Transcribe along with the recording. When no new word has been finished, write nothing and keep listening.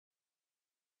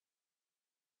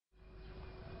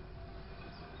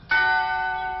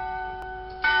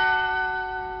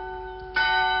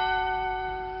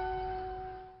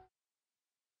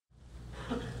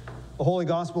The Holy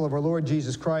Gospel of our Lord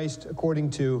Jesus Christ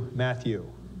according to Matthew.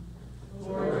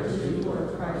 Glory to you,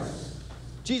 Lord Christ.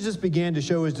 Jesus began to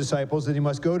show his disciples that he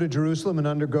must go to Jerusalem and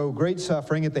undergo great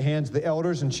suffering at the hands of the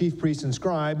elders and chief priests and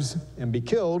scribes, and be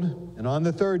killed, and on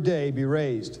the third day be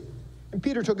raised. And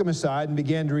Peter took him aside and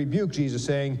began to rebuke Jesus,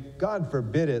 saying, God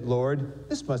forbid it, Lord.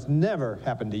 This must never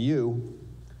happen to you.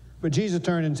 But Jesus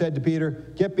turned and said to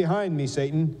Peter, Get behind me,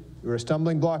 Satan. You are a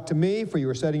stumbling block to me, for you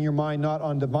are setting your mind not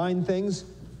on divine things,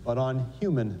 but on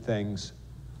human things.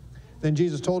 Then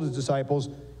Jesus told his disciples,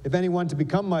 If anyone to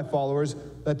become my followers,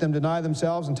 let them deny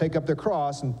themselves and take up their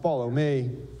cross and follow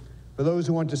me. For those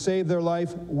who want to save their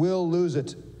life will lose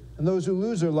it, and those who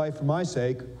lose their life for my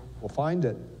sake will find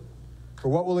it. For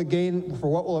what will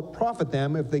it profit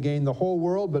them if they gain the whole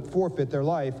world but forfeit their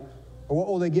life? Or what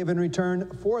will they give in return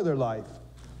for their life?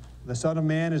 The Son of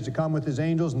Man is to come with his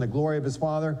angels in the glory of his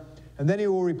Father, and then he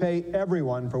will repay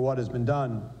everyone for what has been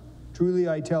done. Truly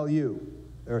I tell you,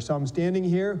 there are some standing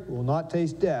here who will not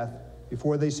taste death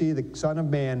before they see the Son of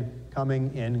Man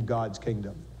coming in God's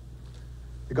kingdom.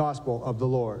 The Gospel of the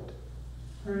Lord.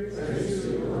 Praise to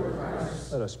you, Lord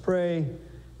Christ. Let us pray.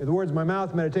 May the words of my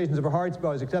mouth, meditations of our hearts be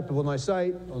always acceptable in thy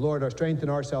sight, O Lord, our strength and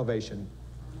our salvation.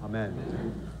 Amen.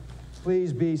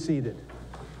 Please be seated.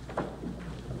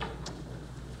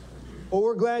 Well,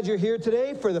 we're glad you're here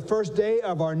today for the first day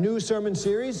of our new sermon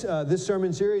series. This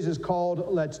sermon series is called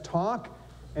Let's Talk.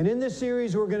 And in this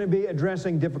series, we're going to be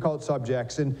addressing difficult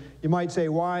subjects. And you might say,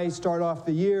 why start off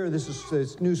the year?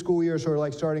 This new school year, sort of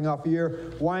like starting off the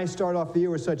year. Why start off the year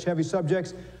with such heavy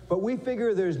subjects? But we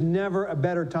figure there's never a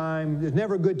better time, there's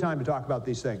never a good time to talk about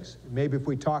these things. Maybe if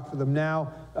we talk for them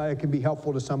now, it can be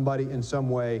helpful to somebody in some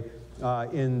way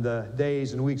in the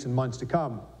days and weeks and months to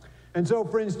come. And so,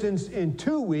 for instance, in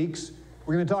 2 weeks,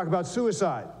 we're going to talk about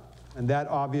suicide. And that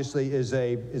obviously is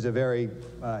a very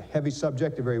heavy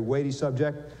subject, a very weighty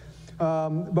subject.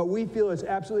 But we feel it's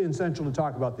absolutely essential to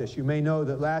talk about this. You may know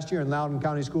that last year in Loudoun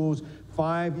County Schools,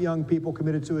 5 young people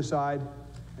committed suicide.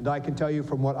 And I can tell you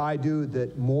from what I do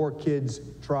that more kids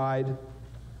tried.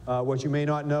 What you may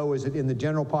not know is that in the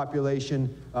general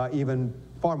population, even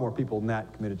far more people than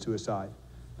that committed suicide.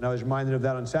 And I was reminded of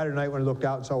that on Saturday night when I looked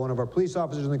out and saw one of our police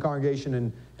officers in the congregation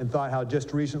and thought how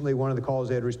just recently one of the calls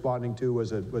they had responding to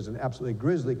was an absolutely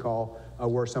grisly call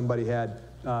where somebody had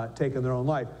taken their own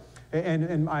life.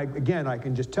 And I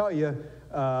can just tell you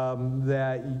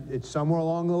that it's somewhere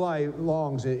along the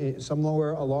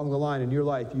line in your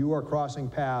life, you are crossing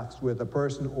paths with a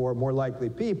person or more likely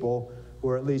people who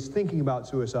are at least thinking about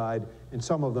suicide, and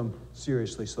some of them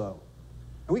seriously slow.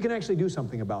 And we can actually do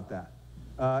something about that.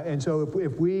 And so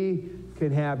if we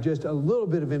can have just a little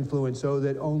bit of influence so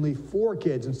that only 4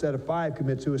 kids instead of 5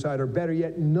 commit suicide, or better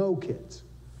yet, no kids.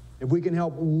 If we can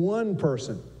help one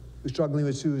person who's struggling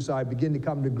with suicide begin to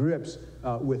come to grips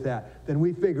with that, then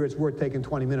we figure it's worth taking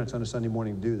 20 minutes on a Sunday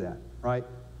morning to do that, right?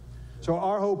 So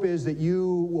our hope is that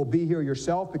you will be here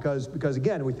yourself because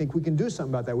again, we think we can do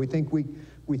something about that. We think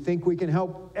we can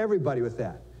help everybody with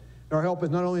that. And our help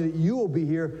is not only that you will be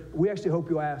here, we actually hope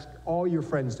you'll ask all your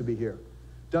friends to be here.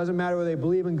 Doesn't matter whether they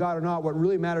believe in God or not. What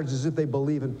really matters is if they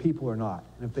believe in people or not.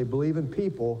 And if they believe in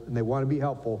people and they want to be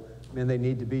helpful, then they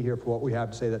need to be here for what we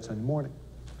have to say that Sunday morning.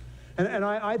 And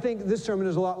I think this sermon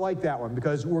is a lot like that one,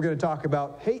 because we're going to talk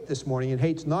about hate this morning, and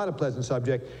hate's not a pleasant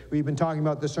subject. We've been talking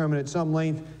about this sermon at some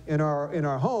length in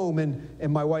our home,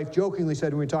 and my wife jokingly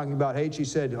said when we were talking about hate, she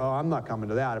said, oh, I'm not coming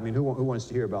to that. I mean, who wants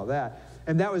to hear about that?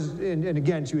 And that was, and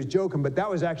again, she was joking, but that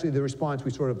was actually the response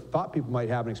we sort of thought people might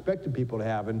have and expected people to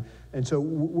have. And so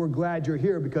we're glad you're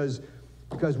here because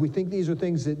we think these are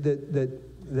things that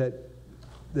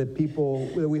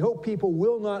we hope people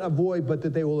will not avoid, but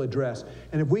that they will address.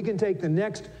 And if we can take the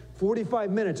next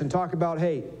 45 minutes and talk about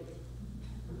hate,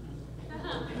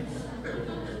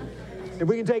 if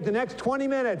we can take the next 20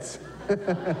 minutes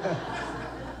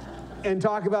and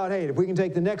talk about hate, if we can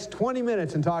take the next 20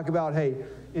 minutes and talk about hate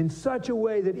in such a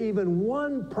way that even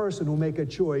one person will make a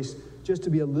choice just to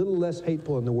be a little less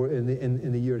hateful in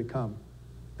the year to come,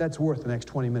 that's worth the next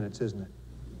 20 minutes, isn't it?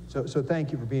 So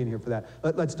thank you for being here for that.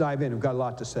 Let's dive in. We've got a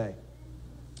lot to say.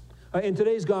 In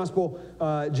today's gospel,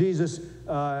 Jesus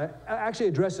actually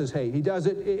addresses hate. He does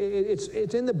it.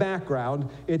 It's in the background.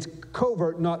 It's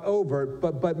covert, not overt.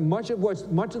 But much of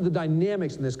the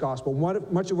dynamics in this gospel,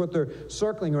 much of what they're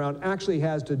circling around, actually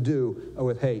has to do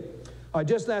with hate.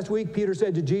 Just last week, Peter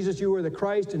said to Jesus, "You are the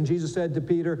Christ," and Jesus said to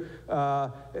Peter,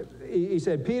 he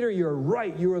said, "Peter, you're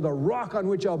right. You are the rock on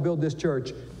which I'll build this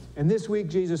church." And this week,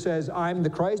 Jesus says, I'm the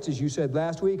Christ, as you said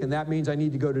last week, and that means I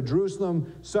need to go to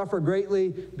Jerusalem, suffer greatly,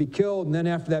 be killed, and then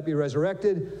after that be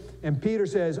resurrected. And Peter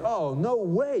says, oh, no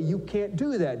way, you can't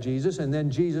do that, Jesus. And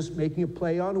then Jesus, making a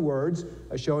play on words,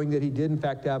 showing that he did, in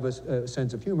fact, have a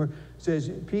sense of humor, says,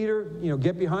 Peter,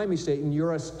 get behind me, Satan.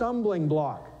 You're a stumbling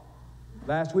block.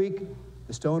 Last week,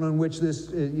 the stone on which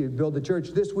you build the church.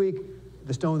 This week,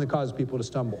 the stone that causes people to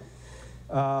stumble.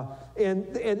 And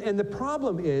the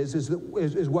problem is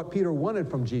what Peter wanted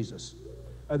from Jesus.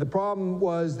 The problem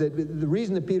was that the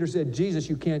reason that Peter said, Jesus,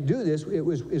 you can't do this,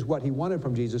 is what he wanted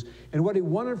from Jesus. And what he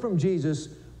wanted from Jesus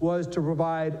was to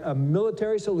provide a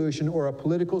military solution or a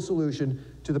political solution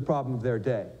to the problem of their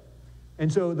day.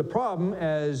 And so the problem,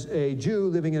 as a Jew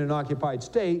living in an occupied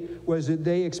state, was that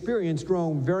they experienced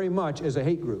Rome very much as a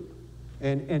hate group.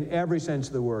 In every sense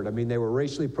of the word. I mean, they were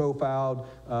racially profiled.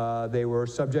 They were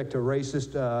subject to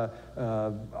racist,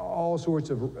 all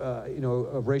sorts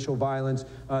of racial violence.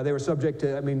 They were subject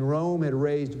to, Rome had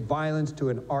raised violence to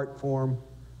an art form,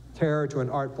 terror to an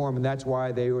art form, and that's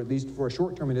why they were, at least for a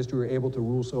short term in history, were able to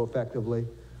rule so effectively.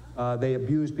 They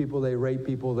abused people, they raped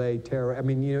people, they terror.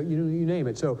 You name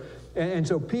it. So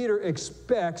Peter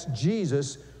expects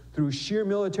Jesus, through sheer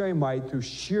military might, through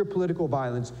sheer political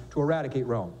violence, to eradicate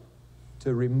Rome,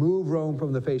 to remove Rome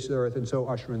from the face of the earth and so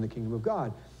usher in the kingdom of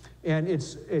God. And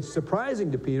it's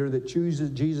surprising to Peter that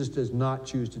Jesus does not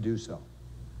choose to do so.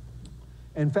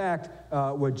 In fact,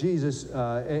 what Jesus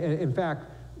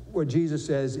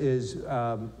says is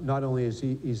not only is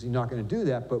he not going to do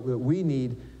that, but we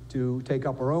need to take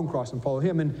up our own cross and follow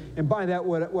him. And by that,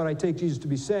 what I take Jesus to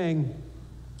be saying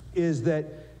is that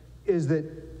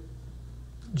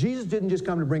Jesus didn't just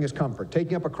come to bring us comfort.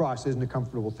 Taking up a cross isn't a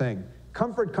comfortable thing.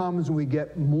 Comfort comes when we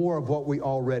get more of what we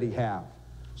already have.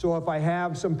 So if I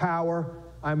have some power,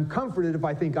 I'm comforted if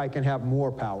I think I can have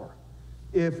more power.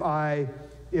 If I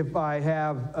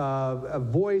have a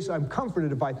voice, I'm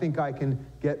comforted if I think I can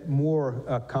get more,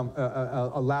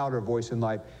 a louder voice in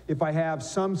life. If I have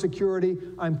some security,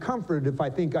 I'm comforted if I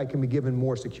think I can be given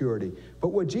more security. But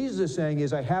what Jesus is saying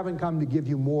is, I haven't come to give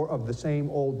you more of the same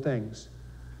old things.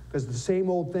 Because the same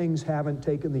old things haven't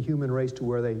taken the human race to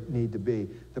where they need to be.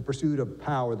 The pursuit of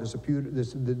power, the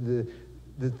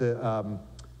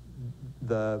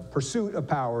pursuit of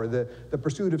power, the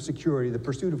pursuit of security, the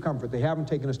pursuit of comfort, they haven't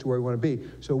taken us to where we want to be.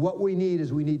 So what we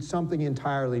need something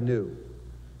entirely new.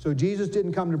 So Jesus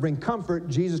didn't come to bring comfort,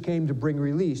 Jesus came to bring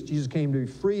release. Jesus came to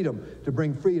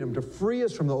bring freedom, to free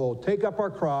us from the old, take up our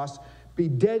cross, be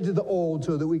dead to the old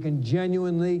so that we can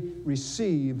genuinely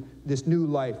receive this new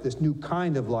life, this new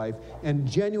kind of life, and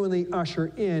genuinely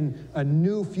usher in a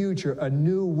new future, a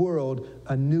new world,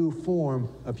 a new form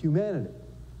of humanity.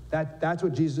 That's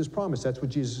what Jesus has promised. That's what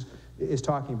Jesus is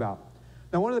talking about.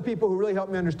 Now, one of the people who really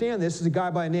helped me understand this is a guy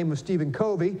by the name of Stephen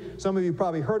Covey. Some of you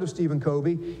probably heard of Stephen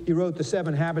Covey. He wrote The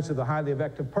 7 Habits of the Highly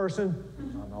Effective Person.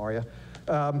 How are you?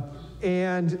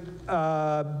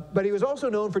 But he was also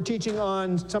known for teaching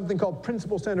on something called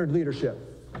principle-centered leadership.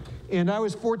 And I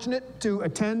was fortunate to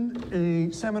attend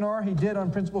a seminar he did on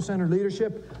principle-centered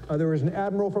leadership. There was an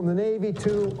admiral from the Navy,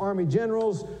 2 Army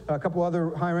generals, a couple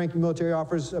other high-ranking military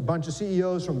officers, a bunch of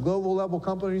CEOs from global-level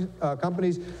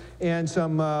companies, and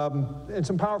some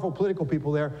powerful political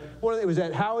people there. It was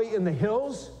at Howie in the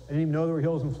Hills. I didn't even know there were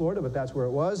hills in Florida, but that's where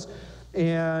it was.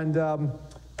 And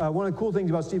one of the cool things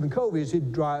about Stephen Covey is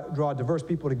he'd draw diverse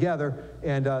people together,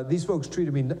 and these folks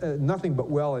treated me nothing but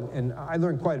well, and I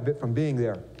learned quite a bit from being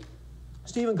there.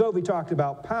 Stephen Covey talked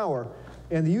about power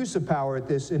and the use of power at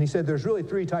this, and he said there's really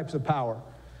 3 types of power.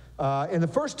 And the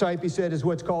first type, he said, is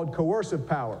what's called coercive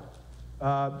power.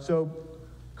 So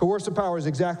coercive power is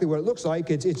exactly what it looks like.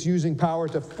 It's using power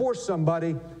to force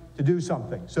somebody to do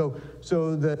something. So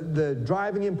the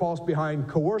driving impulse behind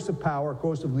coercive power,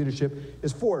 coercive leadership,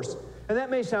 is force. And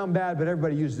that may sound bad, but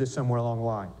everybody uses this somewhere along the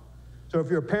line. So if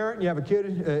you're a parent and you have a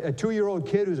kid, a 2-year-old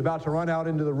kid who's about to run out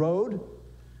into the road,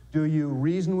 do you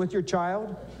reason with your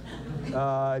child?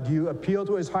 Do you appeal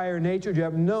to his higher nature? Do you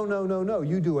have, no.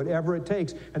 You do whatever it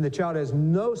takes, and the child has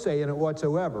no say in it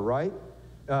whatsoever, right?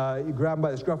 You grab him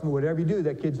by the scruff and whatever you do,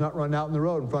 that kid's not running out in the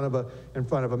road in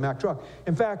front of a Mack truck.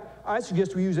 In fact, I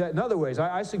suggest we use that in other ways.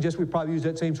 I suggest we probably use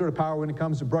that same sort of power when it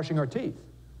comes to brushing our teeth.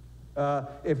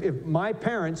 If my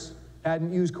parents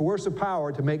hadn't used coercive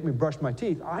power to make me brush my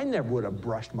teeth, I never would have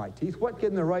brushed my teeth. What kid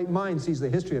in their right mind sees the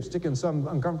history of sticking some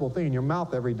uncomfortable thing in your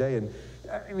mouth every day? And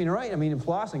right? And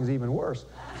flossing is even worse.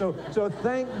 So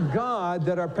thank God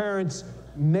that our parents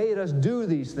made us do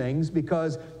these things,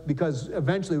 because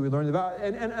eventually we learned about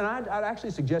it. And I'd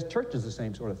actually suggest church is the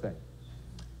same sort of thing.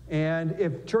 And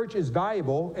if church is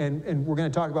valuable, and we're going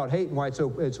to talk about hate and why it's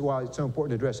so important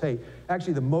to address hate,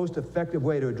 actually the most effective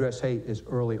way to address hate is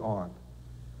early on.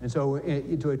 And so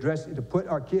to put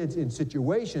our kids in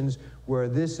situations where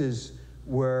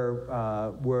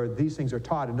where these things are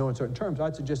taught in no uncertain terms,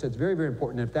 I'd suggest that's very, very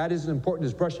important. And if that is as important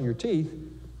as brushing your teeth,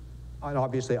 and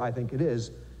obviously I think it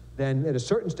is, then at a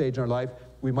certain stage in our life,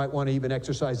 we might want to even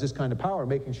exercise this kind of power,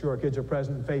 making sure our kids are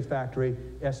present in Faith Factory,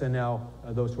 SNL,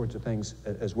 those sorts of things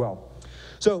as well.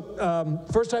 So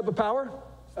first type of power.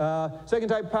 Second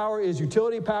type of power is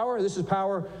utility power. This is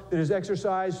power that is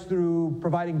exercised through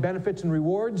providing benefits and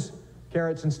rewards,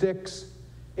 carrots and sticks.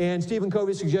 And Stephen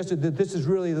Covey suggested that this is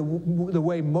really the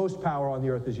way most power on the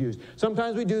earth is used.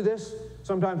 Sometimes we do this,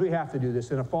 sometimes we have to do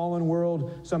this. In a fallen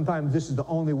world, sometimes this is the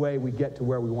only way we get to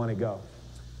where we want to go.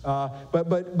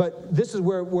 But this is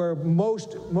where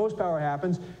most power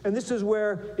happens. And this is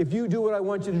where if you do what I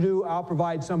want you to do, I'll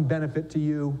provide some benefit to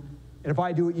you. And if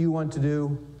I do what you want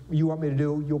me to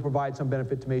do, you'll provide some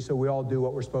benefit to me, so we all do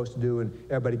what we're supposed to do, and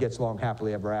everybody gets along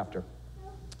happily ever after.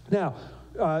 Now,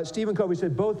 Stephen Covey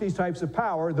said both these types of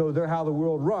power, though they're how the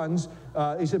world runs,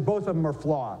 he said both of them are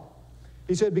flawed.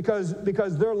 He said because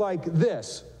they're like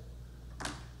this.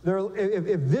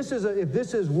 If this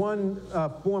is one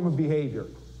form of behavior,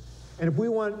 and if we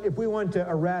want to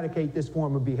eradicate this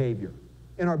form of behavior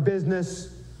in our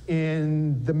business,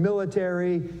 in the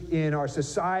military, in our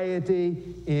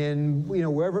society, in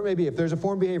wherever it may be, if there's a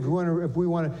form of behavior,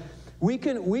 we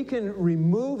can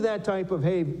remove that type of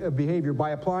behavior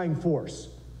by applying force.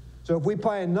 So if we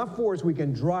apply enough force, we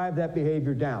can drive that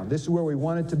behavior down. This is where we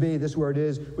want it to be. This is where it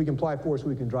is. We can apply force.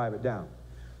 We can drive it down.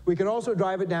 We can also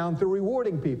drive it down through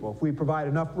rewarding people. If we provide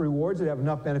enough rewards that have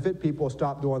enough benefit, people will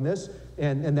stop doing this,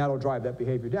 and that'll drive that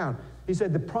behavior down. He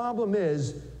said the problem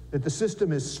is that the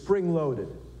system is spring-loaded.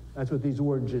 That's what these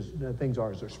things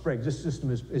are, they're springs. This system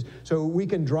is, so we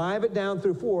can drive it down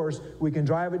through force, we can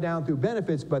drive it down through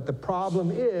benefits, but the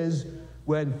problem is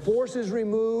when force is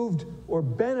removed or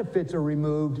benefits are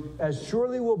removed, as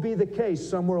surely will be the case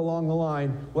somewhere along the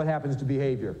line, what happens to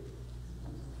behavior?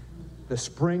 The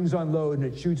springs unload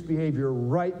and it shoots behavior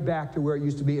right back to where it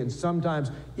used to be, and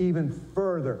sometimes even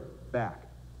further back.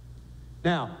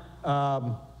 Now,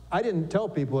 I didn't tell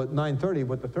people at 9:30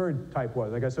 what the third type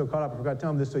was. I got so caught up I forgot to tell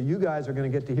them this, so you guys are going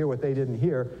to get to hear what they didn't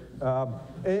hear.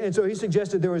 And so he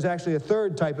suggested there was actually a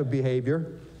third type of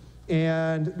behavior,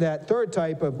 and that third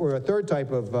type of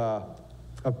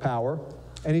power.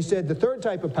 And he said the third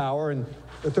type of power and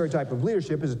the third type of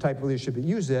leadership is a type of leadership that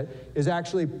uses it, is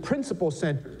actually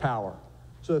principle-centered power.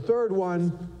 So the third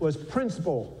one was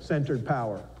principle-centered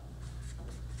power.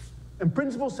 And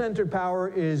principle-centered power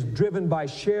is driven by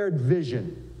shared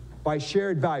vision, by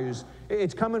shared values.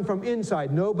 It's coming from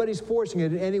inside. Nobody's forcing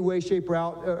it in any way, shape,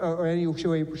 or any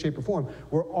shape or form.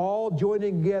 We're all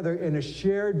joining together in a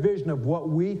shared vision of what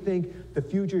we think the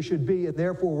future should be, and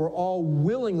therefore we're all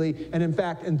willingly and in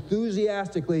fact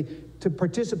enthusiastically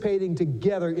participating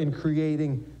together in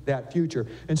creating that future.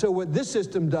 And so what this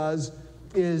system does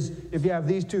is, if you have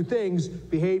these two things,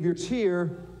 behaviors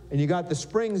here, and you got the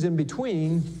springs in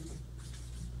between,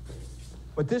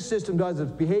 what this system does is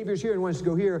behavior's here and wants to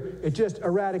go here, it just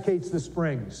eradicates the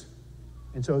springs.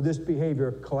 And so this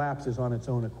behavior collapses on its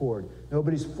own accord.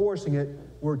 Nobody's forcing it,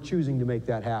 we're choosing to make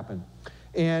that happen.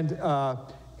 And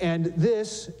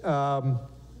this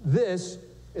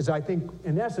is, I think,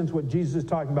 in essence, what Jesus is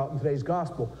talking about in today's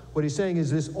gospel. What he's saying is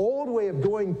this old way of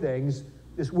doing things,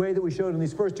 this way that we showed in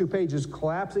these first two pages,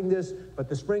 collapsing this, but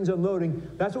the springs unloading,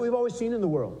 that's what we've always seen in the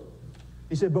world.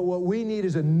 He said, but what we need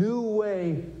is a new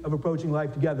way of approaching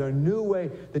life together, a new way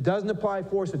that doesn't apply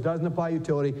force, that doesn't apply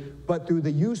utility, but through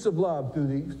the use of love,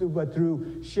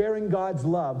 through sharing God's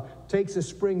love, takes the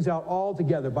springs out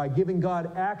altogether by giving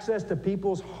God access to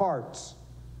people's hearts.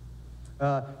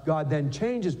 God then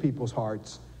changes people's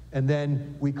hearts, and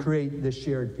then we create this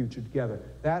shared future together.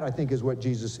 That, I think, is what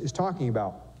Jesus is talking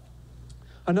about.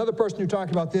 Another person who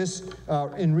talked about this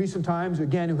in recent times,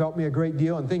 again, who helped me a great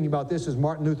deal in thinking about this, is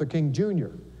Martin Luther King Jr.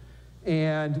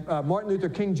 And Martin Luther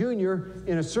King Jr.,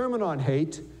 in a sermon on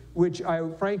hate, which I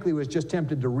frankly was just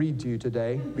tempted to read to you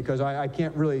today, because I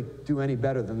can't really do any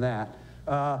better than that,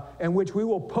 and which we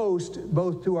will post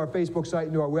both to our Facebook site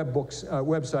and to our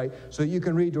website so that you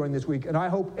can read during this week. And I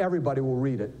hope everybody will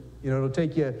read it. You know, it'll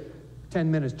take you 10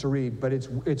 minutes to read, but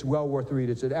it's well worth the read.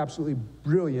 It's an absolutely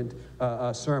brilliant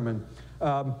sermon.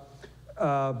 But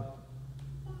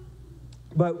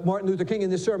Martin Luther King, in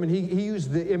this sermon, he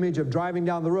used the image of driving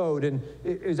down the road, and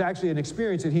it was actually an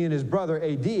experience that he and his brother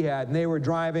A.D. had, and they were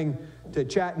driving to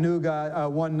Chattanooga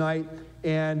one night,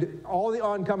 and all the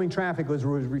oncoming traffic was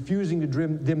refusing to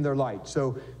dim their lights.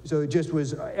 So it just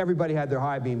was, everybody had their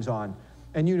high beams on.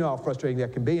 And you know how frustrating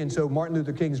that can be. And so Martin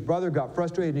Luther King's brother got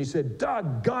frustrated, and he said,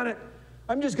 doggone it,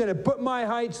 I'm just going to put my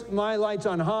lights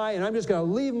on high, and I'm just going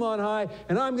to leave them on high,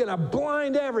 and I'm going to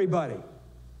blind everybody.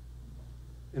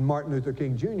 And Martin Luther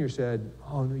King Jr. said,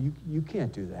 oh, no, you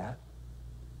can't do that.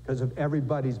 Because if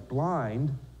everybody's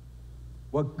blind,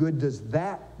 what good does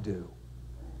that do?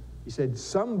 He said,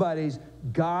 somebody's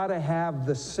got to have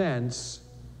the sense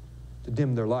to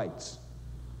dim their lights.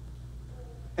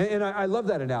 And I love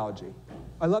that analogy.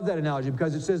 I love that analogy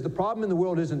because it says the problem in the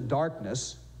world isn't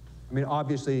darkness. I mean,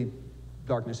 obviously,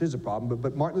 darkness is a problem,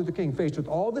 but Martin Luther King, faced with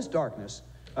all this darkness,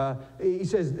 he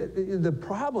says the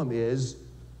problem is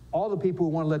all the people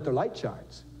who want to let their light shine.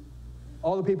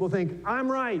 All the people think,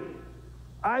 I'm right.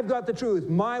 I've got the truth.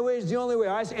 My way is the only way.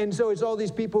 And so it's all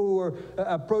these people who are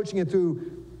approaching it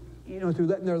through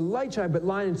letting their light shine, but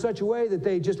lying in such a way that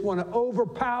they just want to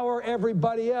overpower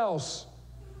everybody else,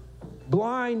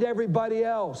 blind everybody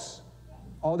else.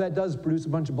 All that does is produce a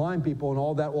bunch of blind people, and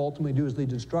all that will ultimately do is lead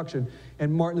to destruction.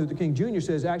 And Martin Luther King Jr.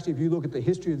 says, actually, if you look at the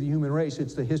history of the human race,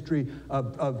 it's the history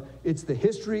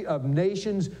of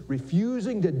nations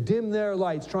refusing to dim their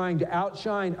lights, trying to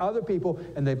outshine other people,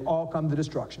 and they've all come to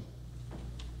destruction.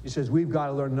 He says, we've got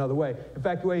to learn another way. In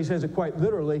fact, the way he says it quite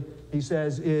literally, he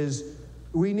says, is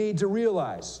we need to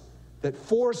realize that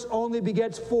force only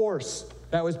begets force.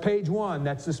 That was page 1.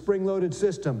 That's the spring-loaded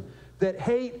system. That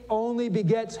hate only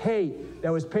begets hate.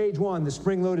 That was page 1, the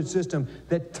spring-loaded system.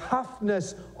 That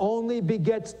toughness only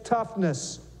begets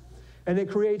toughness. And it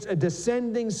creates a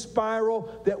descending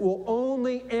spiral that will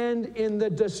only end in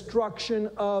the destruction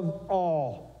of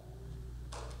all.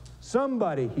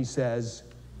 Somebody, he says,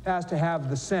 has to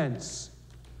have the sense.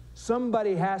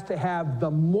 Somebody has to have the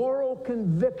moral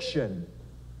conviction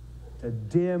to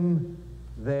dim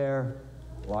their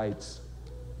lights.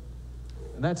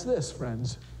 And that's this,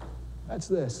 friends. That's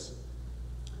this.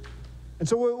 And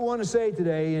so what we want to say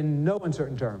today in no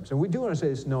uncertain terms, and we do want to say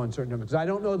this in no uncertain terms, because I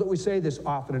don't know that we say this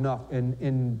often enough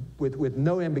with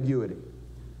no ambiguity,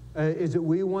 is that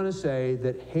we want to say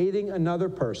that hating another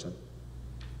person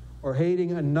or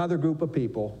hating another group of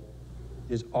people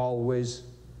is always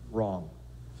wrong.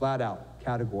 Flat out,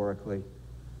 categorically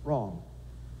wrong.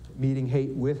 Meeting hate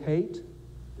with hate,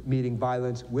 meeting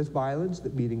violence with violence,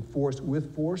 that meeting force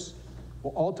with force,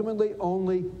 will ultimately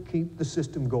only keep the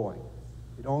system going.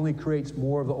 It only creates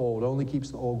more of the old, only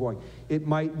keeps the old going. It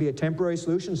might be a temporary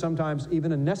solution, sometimes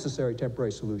even a necessary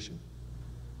temporary solution.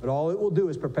 But all it will do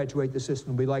is perpetuate the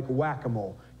system. It'll be like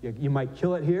whack-a-mole. You might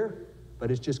kill it here,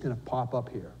 but it's just going to pop up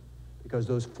here. Because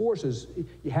those forces,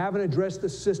 you haven't addressed the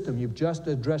system, you've just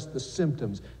addressed the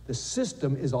symptoms. The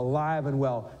system is alive and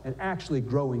well and actually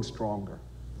growing stronger.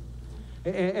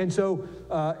 And so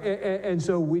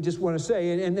we just want to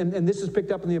say, and this is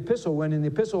picked up in the epistle, when in the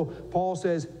epistle, Paul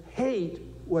says, hate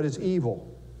what is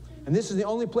evil. And this is the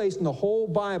only place in the whole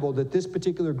Bible that this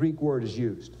particular Greek word is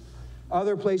used.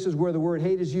 Other places where the word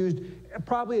hate is used,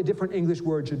 probably a different English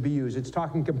word should be used. It's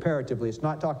talking comparatively. It's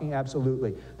not talking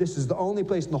absolutely. This is the only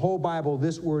place in the whole Bible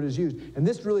this word is used. And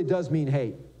this really does mean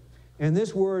hate. And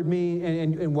this word means,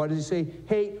 and what does he say?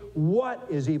 Hate what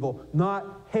is evil, not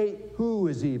hate who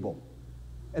is evil.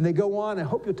 And they go on, I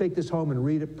hope you'll take this home and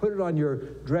read it, put it on your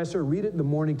dresser, read it in the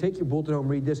morning, take your bulletin home,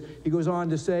 read this. He goes on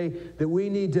to say that we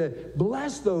need to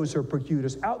bless those who persecute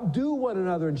us, outdo one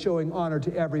another in showing honor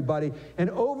to everybody, and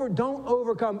don't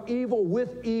overcome evil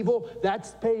with evil.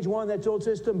 That's page 1, that's old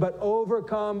system, but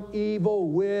overcome evil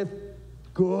with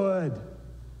good.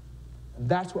 And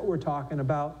that's what we're talking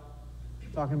about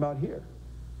here.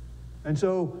 And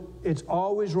so it's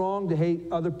always wrong to hate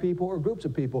other people or groups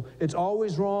of people. It's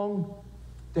always wrong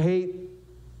to hate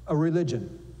a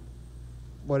religion,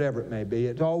 whatever it may be.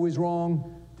 It's always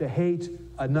wrong to hate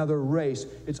another race.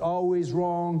 It's always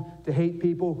wrong to hate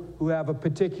people who have a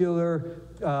particular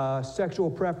sexual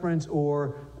preference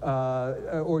or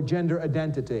gender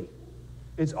identity.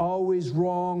 It's always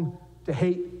wrong to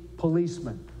hate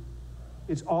policemen.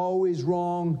 It's always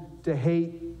wrong to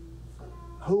hate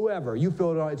whoever. You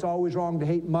feel it. It's always wrong to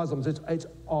hate Muslims. It's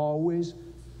always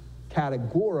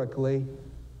categorically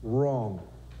wrong.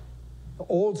 The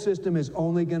old system is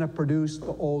only going to produce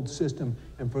the old system.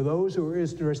 And for those who are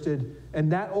interested,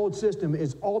 and that old system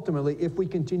is ultimately, if we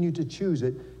continue to choose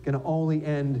it, going to only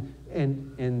end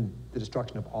in the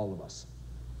destruction of all of us.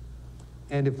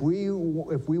 And if we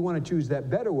want to choose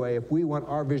that better way, if we want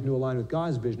our vision to align with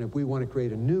God's vision, if we want to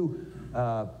create a new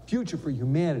future for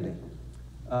humanity,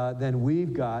 then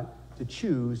we've got to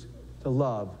choose to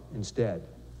love instead.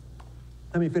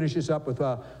 Let me finish this up with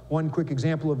one quick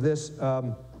example of this.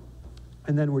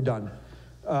 and then we're done.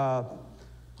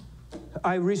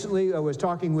 I recently was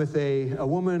talking with a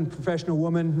woman, professional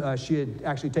woman. She had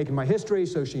actually taken my history,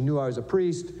 so she knew I was a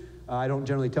priest. I don't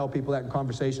generally tell people that in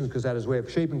conversations because that is a way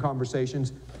of shaping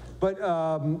conversations. But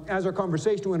as our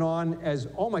conversation went on, as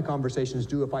all my conversations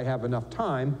do if I have enough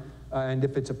time and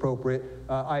if it's appropriate,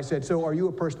 I said, so are you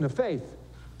a person of faith?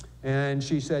 And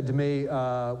she said to me,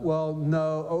 well,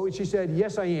 no. Oh, she said,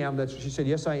 yes, I am. That's what she said,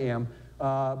 yes, I am.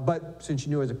 But since she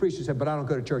knew I was a priest, she said, but I don't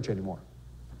go to church anymore.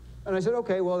 And I said,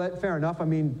 okay, well, that's fair enough. I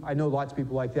mean, I know lots of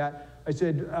people like that. I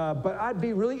said, but I'd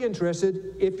be really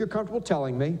interested, if you're comfortable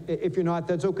telling me. If you're not,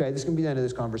 that's okay. This can be the end of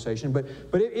this conversation. But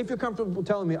if you're comfortable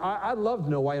telling me, I'd love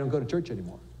to know why you don't go to church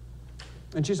anymore.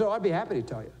 And she said, oh, I'd be happy to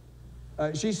tell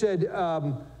you. She said,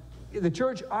 the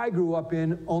church I grew up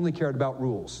in only cared about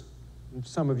rules. And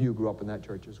some of you grew up in that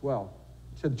church as well.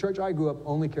 She said, the church I grew up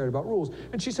only cared about rules.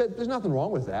 And she said, there's nothing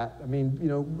wrong with that. I mean, you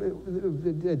know,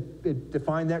 it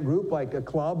defined that group like a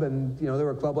club, and, you know, they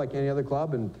were a club like any other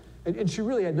club. And she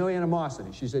really had no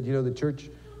animosity. She said, you know, the church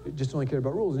just only cared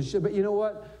about rules. And she said, but you know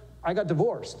what? I got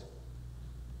divorced.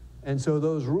 And so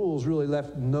those rules really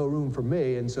left no room for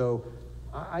me. And so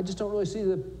I just don't really see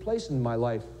the place in my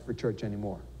life for church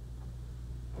anymore.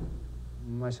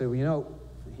 And I said, well, you know,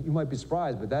 you might be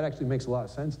surprised, but that actually makes a lot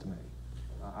of sense to me.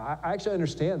 I actually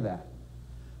understand that.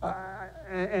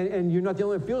 And you're not the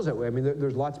only one who feels that way. I mean,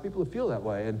 there's lots of people who feel that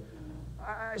way. And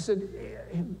I said,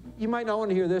 you might not want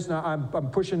to hear this, and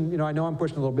I'm pushing, you know, I know I'm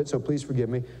pushing a little bit, so please forgive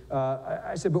me.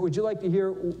 I said, but would you like to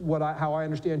hear how I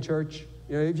understand church?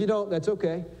 You know, if you don't, that's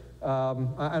okay.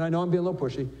 And I know I'm being a little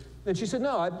pushy. And she said,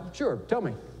 no, sure, tell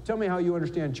me. Tell me how you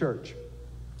understand church.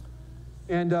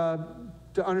 And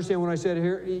to understand what I said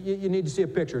here, you need to see a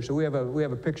picture. So we have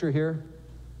a picture here.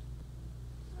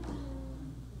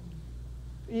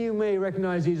 You may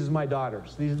recognize these as my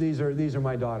daughters. These are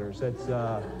my daughters.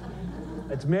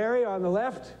 That's Mary on the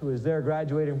left, who is there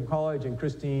graduating from college, and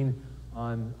Christine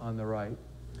on the right.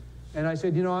 And I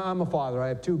said, you know, I'm a father. I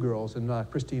have two girls, and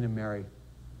Christine and Mary.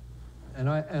 And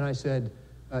I said,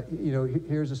 you know,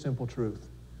 here's a simple truth.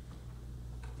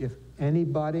 If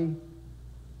anybody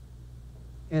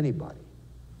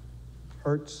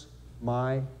hurts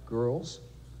my girls,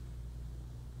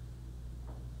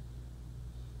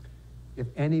 if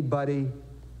anybody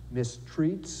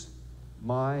mistreats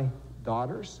my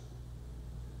daughters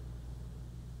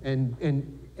and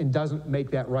doesn't make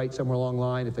that right somewhere along the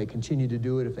line, if they continue to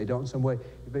do it, if they don't in some way,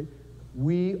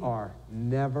 we are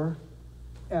never,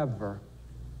 ever,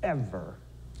 ever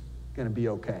going to be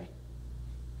okay.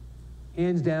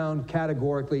 Hands down,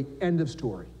 categorically, end of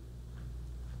story.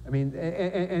 I mean,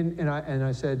 and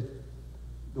I said,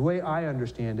 the way I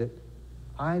understand it,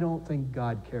 I don't think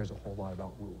God cares a whole lot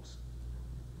about rules.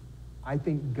 I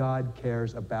think God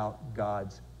cares about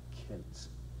God's kids.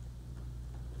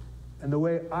 And the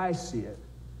way I see it,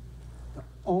 the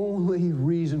only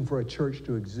reason for a church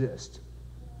to exist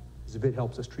is if it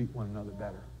helps us treat one another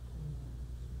better.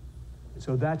 And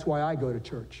so that's why I go to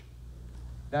church.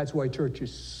 That's why church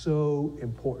is so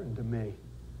important to me,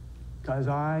 because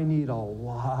I need a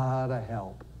lot of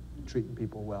help in treating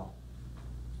people well.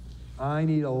 I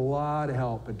need a lot of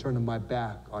help in turning my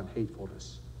back on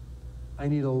hatefulness. I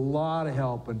need a lot of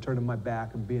help in turning my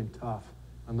back and being tough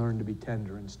and learning to be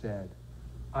tender instead.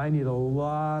 I need a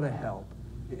lot of help,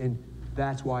 and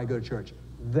that's why I go to church.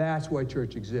 That's why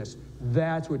church exists.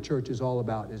 That's what church is all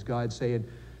about, is God saying,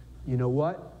 you know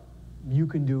what? You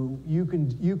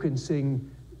can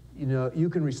sing, you know, you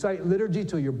can recite liturgy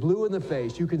till you're blue in the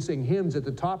face. You can sing hymns at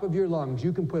the top of your lungs.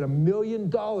 You can put $1 million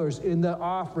in the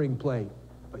offering plate.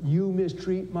 But you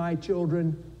mistreat my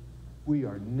children, we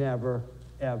are never,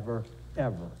 ever,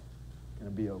 ever going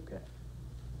to be okay.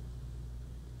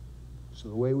 So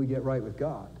the way we get right with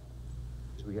God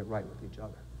is we get right with each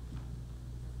other.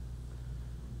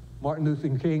 Martin Luther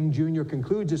King Jr.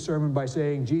 concludes his sermon by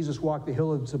saying, Jesus walked the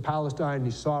hills of Palestine, and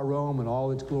he saw Rome and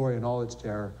all its glory and all its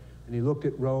terror. And he looked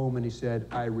at Rome and he said,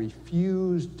 I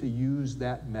refuse to use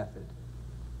that method.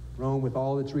 Rome with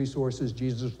all its resources,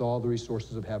 Jesus with all the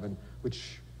resources of heaven,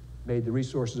 which made the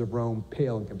resources of Rome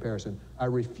pale in comparison. I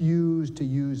refuse to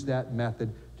use that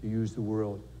method to use the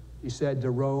world. He said to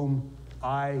Rome,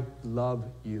 I love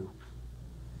you.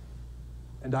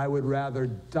 And I would rather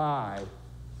die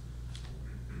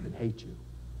than hate you.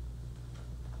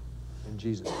 And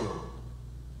Jesus did.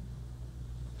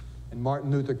 And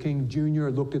Martin Luther King Jr.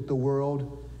 looked at the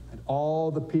world and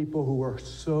all the people who were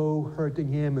so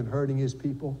hurting him and hurting his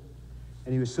people.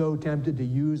 And he was so tempted to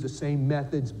use the same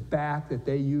methods back that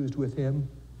they used with him.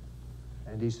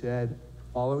 And he said,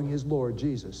 following his Lord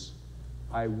Jesus,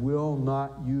 I will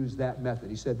not use that method.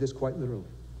 He said this quite literally.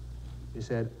 He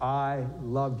said, I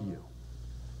love you,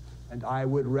 and I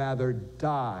would rather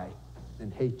die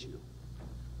than hate you.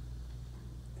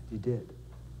 And he did.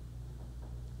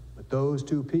 But those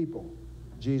two people,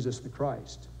 Jesus the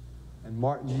Christ and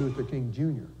Martin Luther King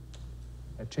Jr.,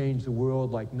 have changed the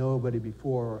world like nobody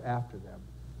before or after them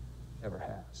ever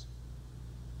has.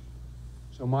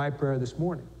 So my prayer this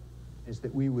morning is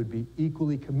that we would be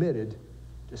equally committed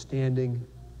to standing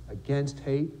against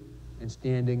hate and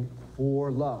standing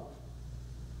for love.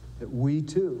 That we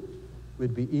too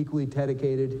would be equally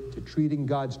dedicated to treating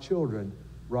God's children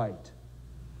right.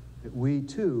 That we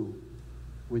too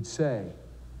would say,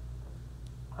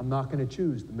 I'm not going to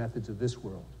choose the methods of this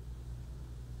world.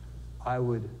 I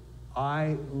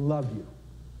love you.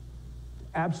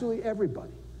 Absolutely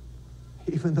everybody.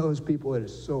 Even those people that are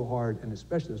so hard, and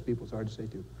especially those people it's hard to say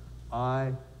to.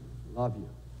 I love you.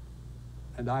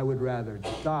 And I would rather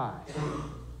die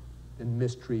than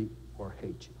mistreat or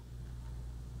hate you.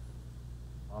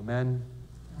 Amen.